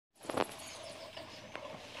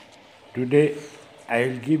Today I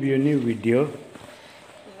will give you a new video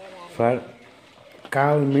for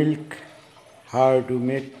cow milk, how to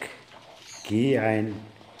make ghee and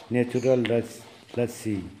natural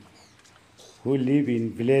lassi. Who live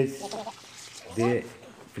in village, the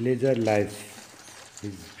villager life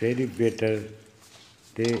is very better.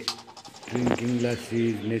 They drinking lassi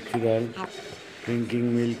is natural,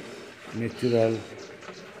 drinking milk natural.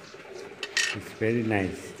 It's very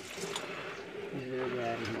nice.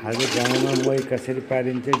 आज गाउँमा मही कसरी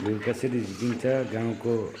पारिन्छ, घिउ कसरी दिन्छ,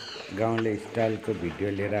 गाउँले स्टाइलको video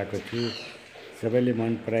लिएर आएको छु। सबैले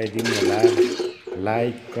मन पराइदिनु होला।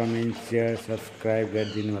 लाइक, कमेन्ट, शेयर, सब्स्क्राइब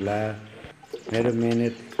गरिदिनु होला। मेरो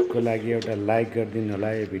मेहनतको लागि एउटा लाइक गरिदिनु होला।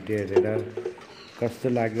 यो भिडियो हेरेर कस्तो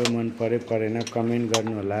लाग्यो, मन पर्यो परेन कमेन्ट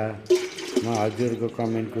गर्नु होला। म हजुरको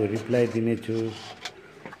कमेन्टको रिप्लाई दिनेछु।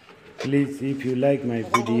 Please if you like my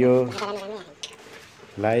video,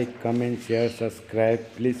 like, comment, share, subscribe.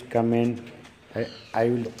 Please comment. I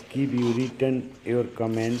will give you return your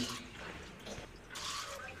comment.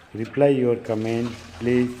 Reply your comment,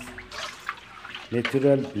 please.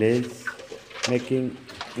 Natural place, making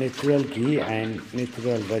natural ghee and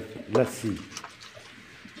natural lassi.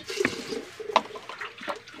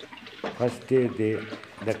 First day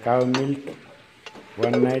the cow milk.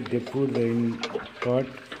 One night they put in pot.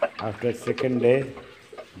 After second day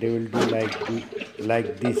they will do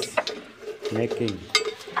like this making.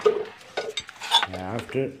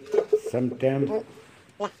 After some time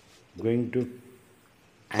going to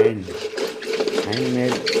handmade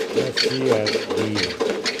lassi or ghee.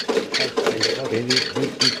 Very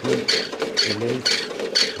beautiful village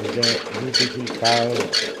with a beautiful cow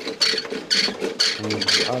and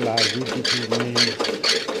all are beautiful men.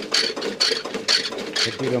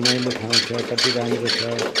 कति रमाइलो ठाउँ छ, कति राम्रो छ।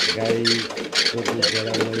 गाईको दुधबाट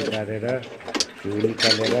मही पारेर घिउ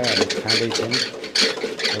निकालेर हामी खाँदैछौँ।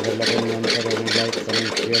 तपाईँलाई पनि मन पऱ्यो भने लाइक,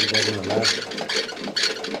 कमेन्ट, सेयर गर्नुहोला।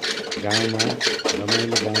 गाउँमा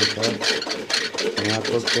रमाइलो गाउँ छ,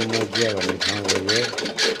 यहाँको मजिया भन्ने ठाउँ हो यो।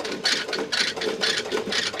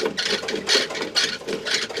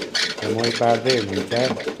 मही पार्दै हुनुहुन्छ।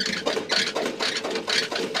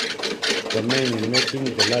 The main making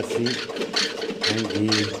the lassi and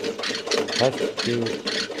ghee. First you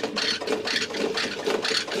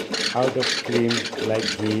out of cream like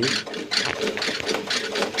ghee.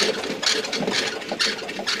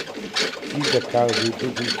 See the cow,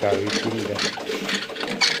 beautiful cow eating that.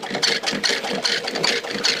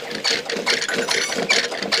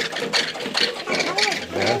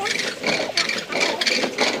 Yes.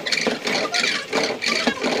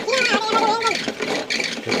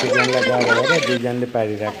 कतिजनालाई गाह्रो भएर दुईजनाले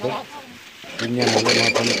पारिरहेको, तिनजनाले म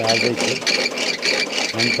पनि पार्दैछु।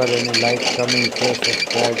 मन पऱ्यो भने लाइक, कमेन्ट, सेयर,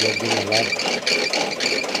 सब्सक्राइब गरिदिनु होला।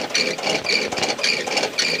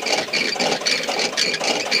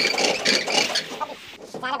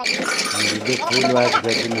 भिडियो फुल वाच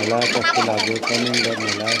गरिदिनु होला। कस्तो लाग्यो कमेन्ट गर्नु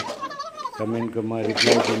होला। कमेन्टको म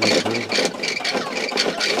रिप्लाई दिनेछु।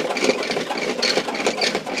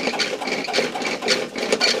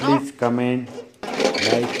 Please comment,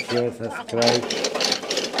 like, share, subscribe.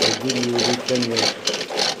 I give you return your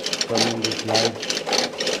comment reply.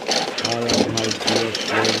 All of my dear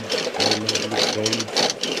friends, my lovely friends.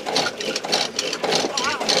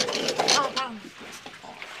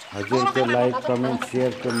 हजुरको लाइक, कमेन्ट,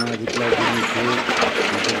 सेयरको म रिप्लाई दिनेछु।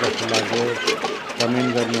 भिडियो कस्तो लाग्यो कमेन्ट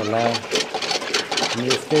गर्नुहोला। अनि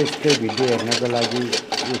यस्तै भिडियो हेर्नको लागि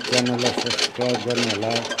यो च्यानललाई सब्सक्राइब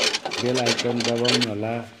गर्नुहोला, बेल आइकन दबाउनु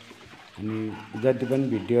होला। अनि जति पनि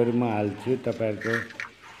भिडियोहरू म हाल्छु तपाईँहरूको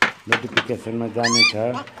नोटिफिकेसनमा जानेछ।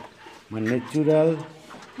 म नेचुरल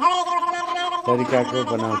तरिकाको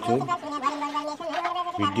बनाउँछु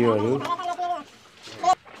भिडियोहरू।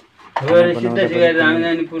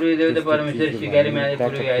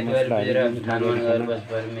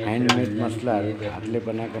 ह्यान्डमेड मसलाहरू, हातले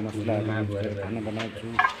बनाएको मसलाहरू खाना बनाउँछु।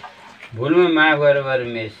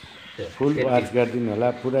 फुल वाच गरिदिनु होला।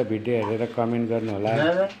 पुरा भिडियो हेरेर कमेन्ट गर्नु होला।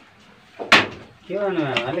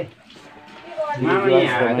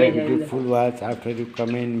 Full watch after you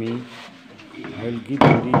comment me. I will give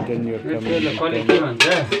you return your comment.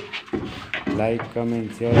 Like, comment,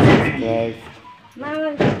 share, subscribe.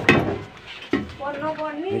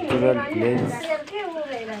 Natural place.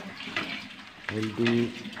 I will be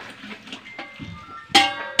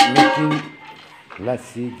making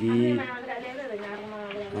lassi ghee.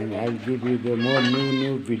 And I will give you the more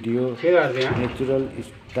new video, natural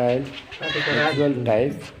style, natural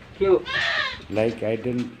type. Like I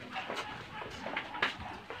don't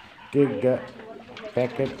take the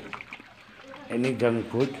packet any junk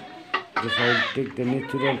food. Just I will take the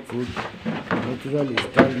natural food natural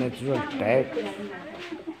style, natural type.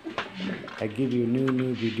 I give you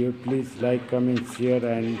new video. Please like, comment, share,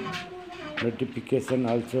 and notification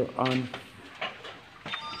also on.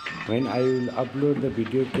 When I will upload the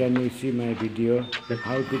video, can you see my video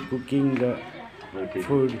how to cooking the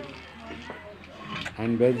food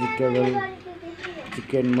and vegetable,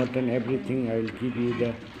 chicken, mutton, everything. I will give you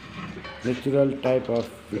the natural type of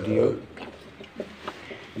video.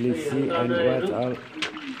 Please see and watch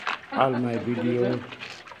all my video.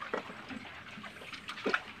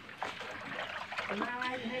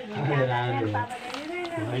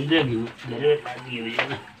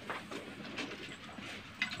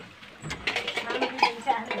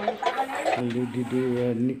 Already they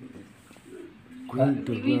were going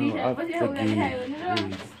to go up the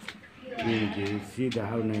ghee. See the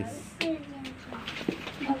how nice.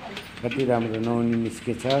 कति राम्रो नहुने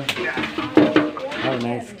निस्केछ. How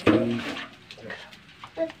nice ghee.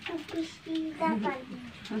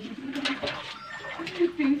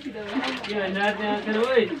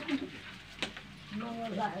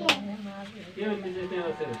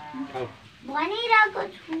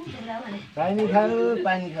 पानी खाऊ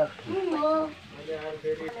पानी खाऊ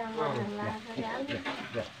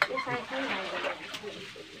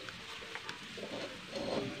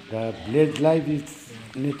The village life is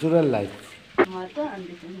natural life.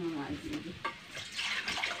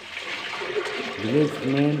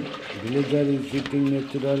 Villager is eating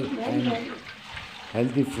natural and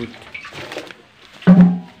healthy food.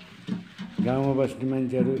 गाउँमा बस्ने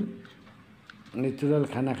मान्छेहरू नेचुरल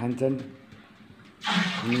खाना खान्छन्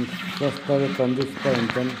अनि स्वस्थ र तन्दुरुस्त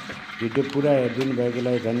हुन्छन्. भिडियो पुरा हेरिदिनु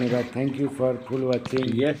भएकोलाई धन्यवाद. Thank you for full watching.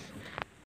 Yes.